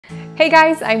Hey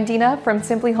guys, I'm Dina from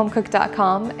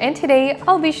simplyhomecooked.com, and today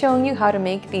I'll be showing you how to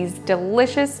make these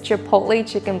delicious Chipotle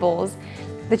chicken bowls.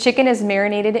 The chicken is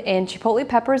marinated in Chipotle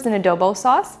peppers and adobo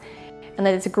sauce, and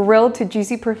then it's grilled to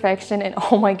juicy perfection, and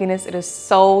oh my goodness, it is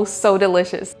so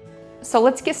delicious. So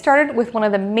let's get started with one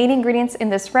of the main ingredients in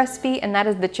this recipe, and that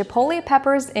is the Chipotle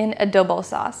peppers in adobo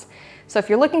sauce. So if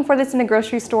you're looking for this in the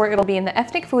grocery store, it'll be in the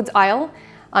ethnic foods aisle.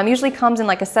 Usually comes in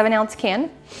like a 7-ounce can.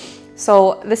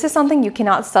 So this is something you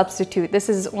cannot substitute. This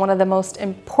is one of the most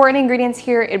important ingredients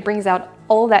here. It brings out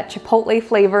all that Chipotle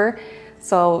flavor.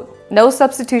 So no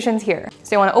substitutions here.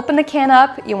 So you want to open the can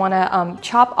up. You want to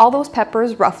chop all those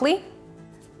peppers roughly,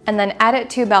 and then add it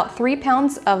to about 3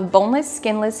 pounds of boneless,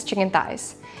 skinless chicken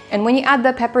thighs. And when you add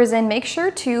the peppers in, make sure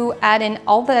to add in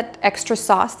all that extra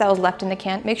sauce that was left in the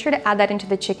can. Make sure to add that into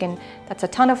the chicken. That's a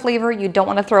ton of flavor you don't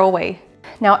want to throw away.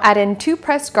 Now add in 2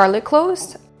 pressed garlic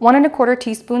cloves, 1 1/4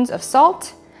 teaspoons of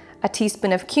salt, a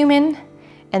teaspoon of cumin,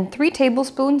 and 3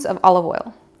 tablespoons of olive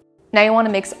oil. Now you want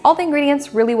to mix all the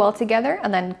ingredients really well together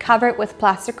and then cover it with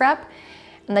plastic wrap.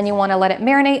 And then you want to let it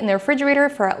marinate in the refrigerator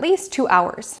for at least 2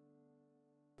 hours.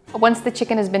 Once the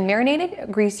chicken has been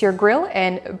marinated, grease your grill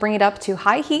and bring it up to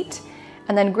high heat,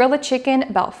 and then grill the chicken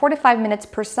about 4 to 5 minutes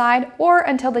per side, or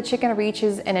until the chicken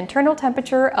reaches an internal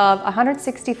temperature of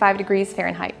 165 degrees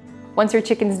Fahrenheit. Once your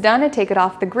chicken's done, take it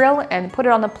off the grill and put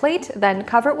it on the plate, then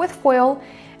cover it with foil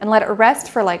and let it rest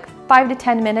for like 5 to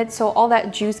 10 minutes so all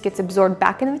that juice gets absorbed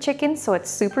back into the chicken so it's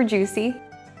super juicy.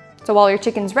 So while your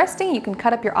chicken's resting, you can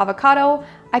cut up your avocado.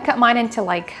 I cut mine into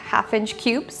like 1/2-inch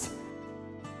cubes.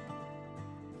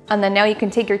 And then now you can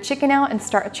take your chicken out and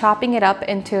start chopping it up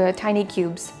into tiny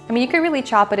cubes. I mean, you can really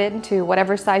chop it into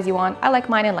whatever size you want. I like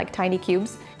mine in like tiny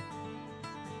cubes.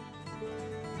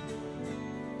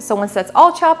 So once that's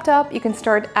all chopped up, you can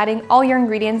start adding all your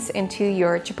ingredients into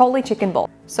your Chipotle chicken bowl.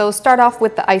 So start off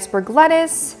with the iceberg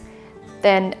lettuce,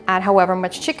 then add however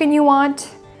much chicken you want,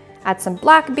 add some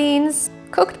black beans,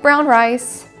 cooked brown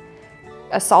rice,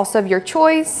 a salsa of your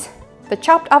choice, the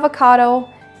chopped avocado,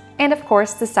 and of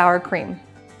course the sour cream.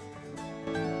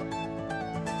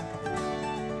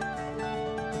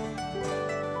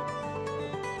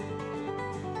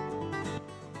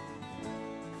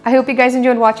 I hope you guys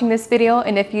enjoyed watching this video,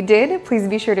 and if you did, please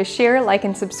be sure to share, like,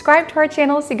 and subscribe to our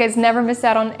channel so you guys never miss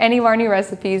out on any of our new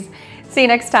recipes. See you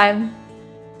next time.